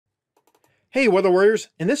Hey Weather Warriors,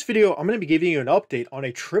 in this video I'm going to be giving you an update on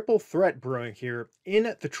a triple threat brewing here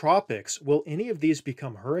in the tropics. Will any of these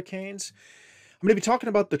become hurricanes? I'm going to be talking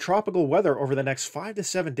about the tropical weather over the next 5 to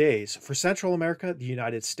 7 days for Central America, the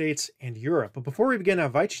United States, and Europe. But before we begin, I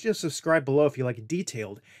invite you to subscribe below if you like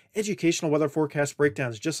detailed educational weather forecast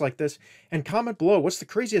breakdowns just like this, and comment below what's the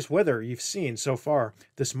craziest weather you've seen so far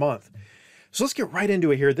this month. So let's get right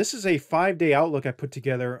into it here. This is a 5-day outlook I put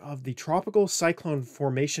together of the tropical cyclone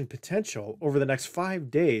formation potential over the next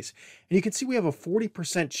 5 days. And you can see we have a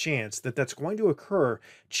 40% chance that that's going to occur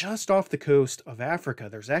just off the coast of Africa.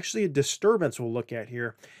 There's actually a disturbance we'll look at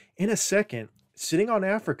here in a second sitting on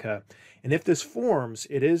Africa. And if this forms,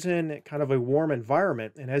 it is in kind of a warm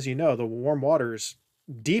environment. And as you know, the warm waters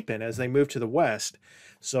deepen as they move to the west.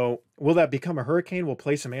 So will that become a hurricane? We'll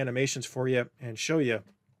play some animations for you and show you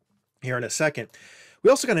here in a second. We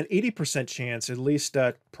also got an 80% chance, at least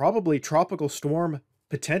probably tropical storm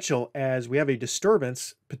potential, as we have a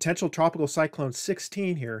disturbance, potential tropical cyclone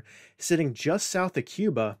 16 here, sitting just south of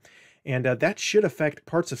Cuba. And that should affect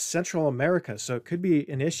parts of Central America. So it could be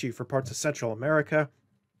an issue for parts of Central America.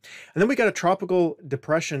 And then we got a tropical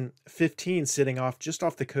depression 15 sitting just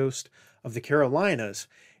off the coast of the Carolinas.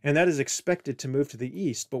 And that is expected to move to the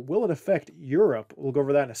east. But will it affect Europe? We'll go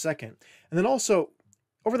over that in a second. And then also,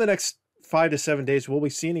 over the next 5 to 7 days, will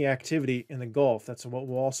we see any activity in the Gulf? That's what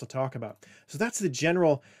we'll also talk about. So that's the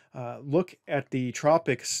general look at the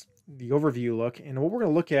tropics, the overview look. And what we're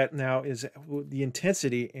going to look at now is the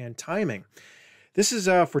intensity and timing. This is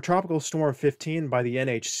for Tropical Storm 15 by the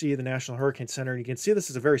NHC, the National Hurricane Center. And you can see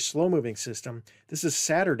this is a very slow-moving system. This is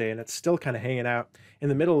Saturday, and it's still kind of hanging out in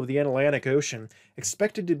the middle of the Atlantic Ocean.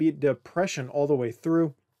 Expected to be depression all the way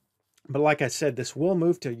through. But like I said, this will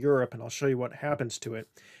move to Europe, and I'll show you what happens to it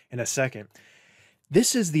in a second.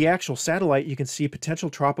 This is the actual satellite. You can see potential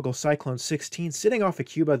tropical cyclone 16 sitting off of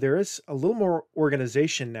Cuba. There is a little more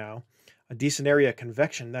organization now, a decent area of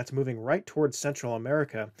convection that's moving right towards Central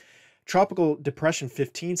America. Tropical depression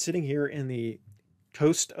 15 sitting here in the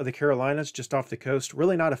coast of the Carolinas, just off the coast,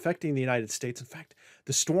 really not affecting the United States. In fact,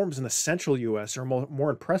 the storms in the central U.S. are more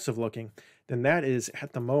impressive looking than that is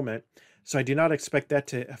at the moment. So I do not expect that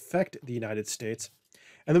to affect the United States.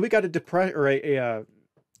 And then we got a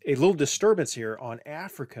little disturbance here on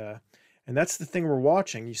Africa, and that's the thing we're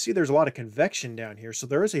watching. You see there's a lot of convection down here, so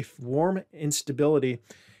there is a warm instability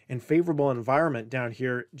and favorable environment down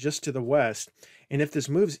here just to the west. And if this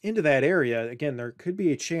moves into that area, again, there could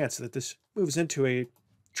be a chance that this moves into a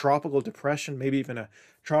tropical depression, maybe even a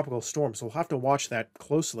tropical storm. So we'll have to watch that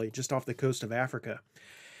closely just off the coast of Africa.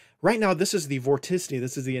 Right now, this is the vorticity.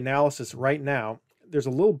 This is the analysis right now. There's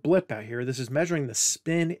a little blip out here. This is measuring the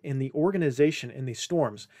spin in the organization in these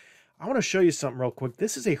storms. I want to show you something real quick.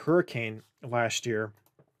 This is a hurricane last year,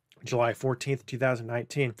 July 14th,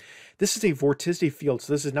 2019. This is a vorticity field,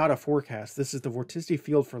 so this is not a forecast. This is the vorticity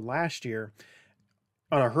field for last year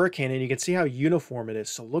on a hurricane, and you can see how uniform it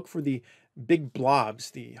is. So look for the big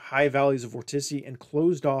blobs, the high values of vorticity, and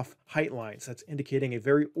closed off height lines. That's indicating a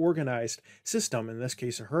very organized system, in this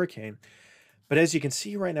case a hurricane. But as you can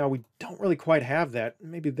see right now, we don't really quite have that.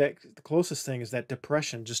 Maybe the closest thing is that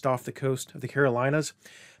depression just off the coast of the Carolinas.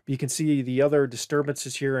 But you can see the other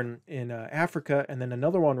disturbances here in Africa, and then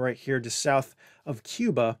another one right here just south of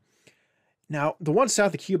Cuba. Now, the one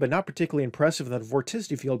south of Cuba, not particularly impressive in the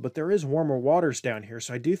vorticity field, but there is warmer waters down here.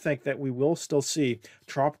 So I do think that we will still see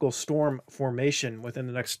tropical storm formation within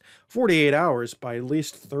the next 48 hours by at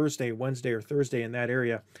least Thursday, Wednesday, or Thursday in that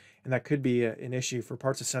area. And that could be an issue for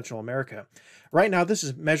parts of Central America. Right now, this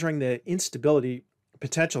is measuring the instability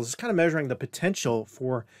potential. This is kind of measuring the potential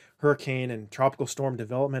for hurricane and tropical storm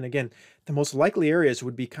development. Again, the most likely areas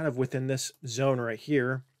would be kind of within this zone right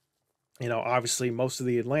here. You know, obviously most of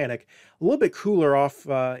the Atlantic, a little bit cooler off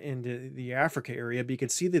into the Africa area, but you can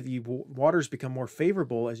see that the waters become more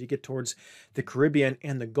favorable as you get towards the Caribbean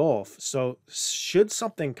and the Gulf. So should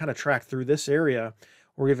something kind of track through this area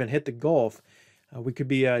or even hit the Gulf, we could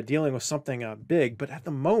be dealing with something big. But at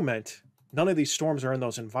the moment, none of these storms are in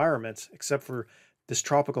those environments except for this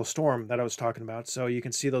tropical storm that I was talking about. So you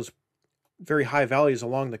can see those very high values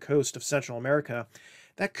along the coast of Central America.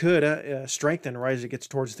 That could strengthen right as it gets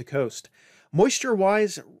towards the coast.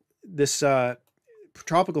 Moisture-wise, this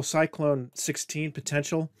tropical cyclone 16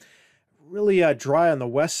 potential, really dry on the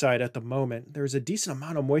west side at the moment. There's a decent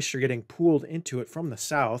amount of moisture getting pooled into it from the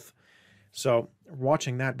south. So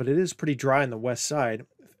watching that, but it is pretty dry on the west side,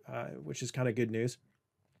 which is kind of good news.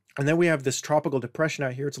 And then we have this tropical depression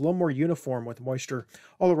out here. It's a little more uniform with moisture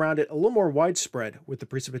all around it, a little more widespread with the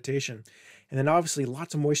precipitation. And then obviously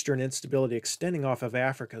lots of moisture and instability extending off of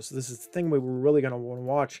Africa. So this is the thing we were really going to want to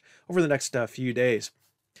watch over the next few days.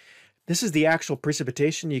 This is the actual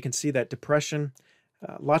precipitation. You can see that depression,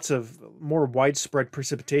 lots of more widespread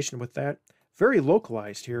precipitation with that. Very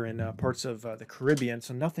localized here in parts of the Caribbean,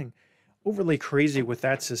 so nothing overly crazy with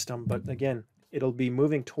that system. But again, it'll be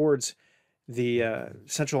moving towards the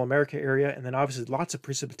Central America area, and then obviously lots of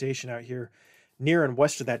precipitation out here near and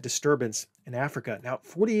west of that disturbance in Africa. Now,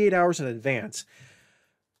 48 hours in advance,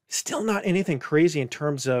 still not anything crazy in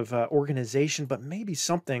terms of organization, but maybe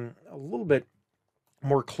something a little bit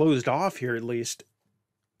more closed off here, at least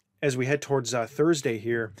as we head towards Thursday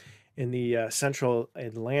here in the central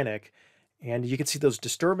Atlantic. And you can see those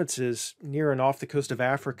disturbances near and off the coast of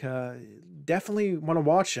Africa. Definitely want to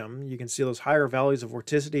watch them. You can see those higher values of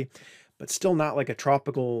vorticity, but still not like a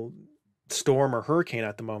tropical storm or hurricane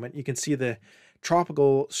at the moment. You can see the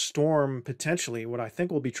tropical storm, potentially what I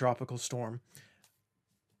think will be tropical storm,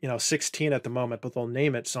 16 at the moment, but they'll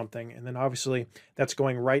name it something. And then obviously that's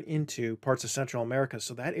going right into parts of Central America.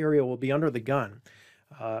 So that area will be under the gun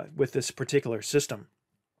with this particular system.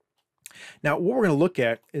 Now, what we're going to look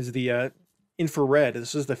at is the infrared.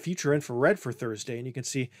 This is the future infrared for Thursday. And you can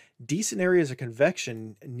see decent areas of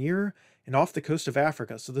convection near and off the coast of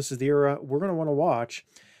Africa. So this is the area we're going to want to watch.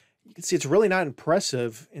 You can see it's really not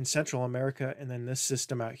impressive in Central America. And then this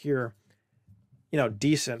system out here,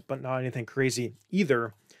 decent, but not anything crazy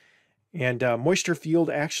either. And moisture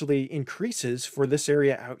field actually increases for this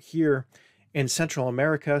area out here in Central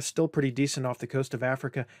America, still pretty decent off the coast of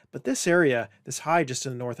Africa. But this area, this high just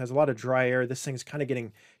in the north, has a lot of dry air. This thing's kind of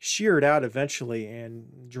getting sheared out eventually,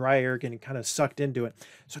 and dry air getting kind of sucked into it.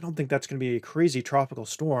 So I don't think that's going to be a crazy tropical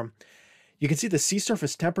storm. You can see the sea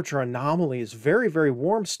surface temperature anomaly is very, very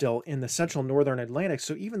warm still in the central northern Atlantic.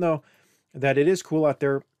 So even though that it is cool out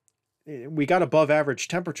there, we got above average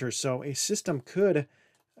temperatures. So a system could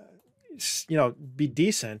be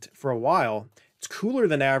decent for a while. It's cooler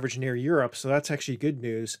than average near Europe, so that's actually good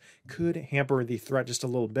news. Could hamper the threat just a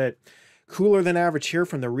little bit. Cooler than average here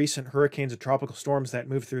from the recent hurricanes and tropical storms that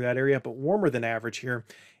moved through that area, but warmer than average here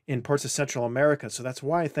in parts of Central America. So that's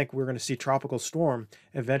why I think we're going to see tropical storm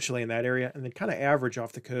eventually in that area, and then kind of average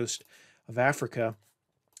off the coast of Africa.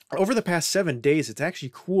 Over the past 7 days, it's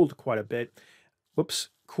actually cooled quite a bit.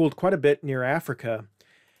 Cooled quite a bit near Africa.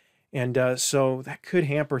 And so that could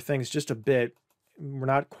hamper things just a bit. We're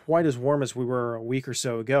not quite as warm as we were a week or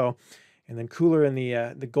so ago. And then cooler in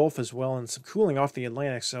the Gulf as well, and some cooling off the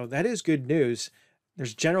Atlantic. So that is good news.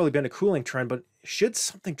 There's generally been a cooling trend, but should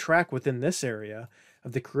something track within this area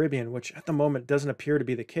of the Caribbean, which at the moment doesn't appear to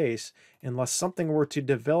be the case, unless something were to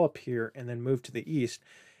develop here and then move to the east,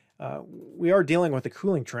 we are dealing with a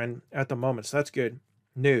cooling trend at the moment. So that's good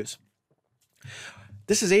news.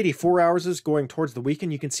 This is 84 hours going towards the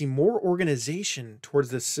weekend. You can see more organization towards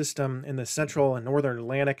this system in the central and northern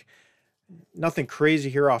Atlantic. Nothing crazy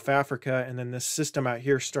here off Africa. And then this system out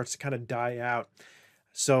here starts to kind of die out.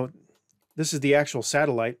 So this is the actual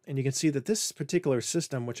satellite. And you can see that this particular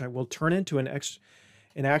system, which I will turn into an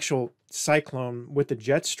actual cyclone with the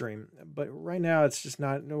jet stream. But right now it's just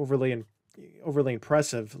not overly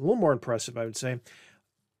impressive. A little more impressive, I would say,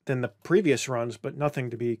 than the previous runs, but nothing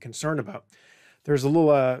to be concerned about. There's a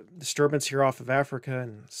little disturbance here off of Africa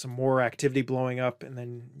and some more activity blowing up. And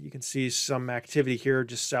then you can see some activity here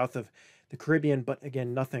just south of the Caribbean. But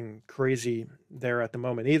again, nothing crazy there at the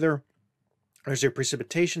moment either. There's your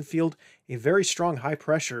precipitation field, a very strong high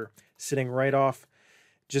pressure sitting right off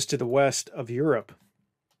just to the west of Europe.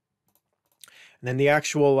 And then the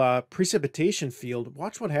actual precipitation field,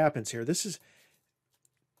 watch what happens here. This is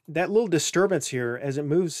that little disturbance here as it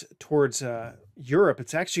moves towards Europe.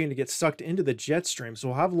 It's actually going to get sucked into the jet stream. So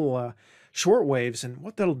we'll have little short waves. And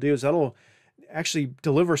what that'll do is that'll actually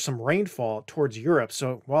deliver some rainfall towards Europe.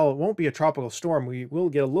 So while it won't be a tropical storm, we will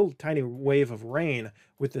get a little tiny wave of rain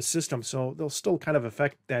with the system. So they'll still kind of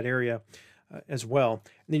affect that area as well.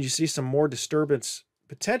 And then you see some more disturbance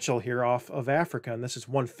potential here off of Africa. And this is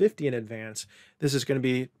 150 in advance. This is going to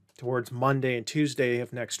be towards Monday and Tuesday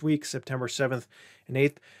of next week, September 7th and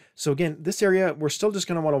 8th. So again, this area, we're still just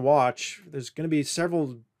going to want to watch. There's going to be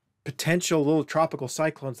several potential little tropical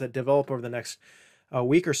cyclones that develop over the next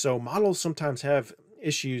week or so. Models sometimes have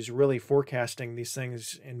issues really forecasting these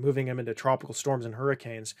things and moving them into tropical storms and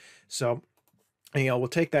hurricanes. So, we'll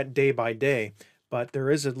take that day by day, but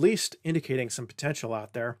there is at least indicating some potential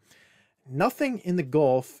out there. Nothing in the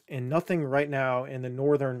Gulf and nothing right now in the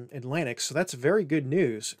northern Atlantic. So that's very good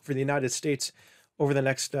news for the United States over the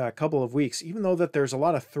next couple of weeks. Even though that there's a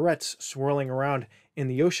lot of threats swirling around in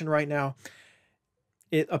the ocean right now,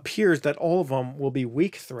 it appears that all of them will be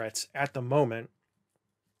weak threats at the moment.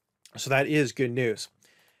 So that is good news.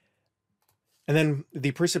 And then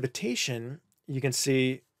the precipitation, you can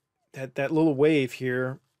see that little wave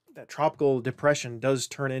here that tropical depression does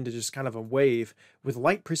turn into just kind of a wave with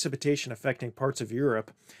light precipitation affecting parts of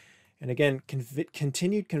Europe. And again,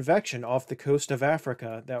 continued convection off the coast of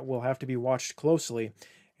Africa that will have to be watched closely.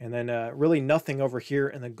 And then really nothing over here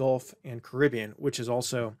in the Gulf and Caribbean, which is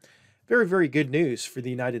also very, very good news for the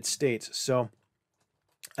United States. So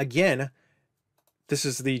again, this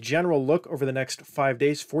is the general look over the next 5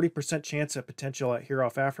 days. 40% chance of potential here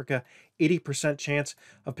off Africa, 80% chance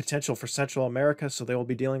of potential for Central America. So they will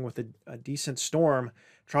be dealing with a decent storm,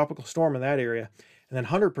 tropical storm in that area. And then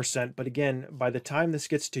 100%, but again, by the time this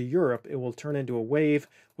gets to Europe, it will turn into a wave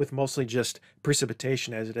with mostly just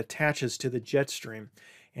precipitation as it attaches to the jet stream.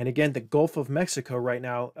 And again, the Gulf of Mexico right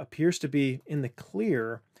now appears to be in the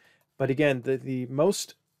clear, but again, the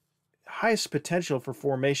most highest potential for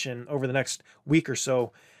formation over the next week or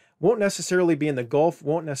so won't necessarily be in the Gulf,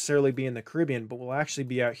 won't necessarily be in the Caribbean, but will actually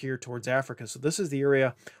be out here towards Africa. So this is the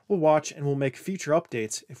area we'll watch, and we'll make future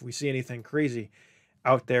updates if we see anything crazy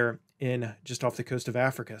out there in just off the coast of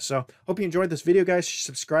Africa. So hope you enjoyed this video, guys.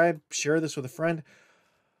 Subscribe, share this with a friend,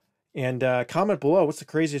 and comment below what's the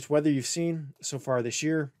craziest weather you've seen so far this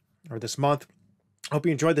year or this month. Hope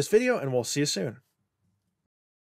you enjoyed this video, and we'll see you soon.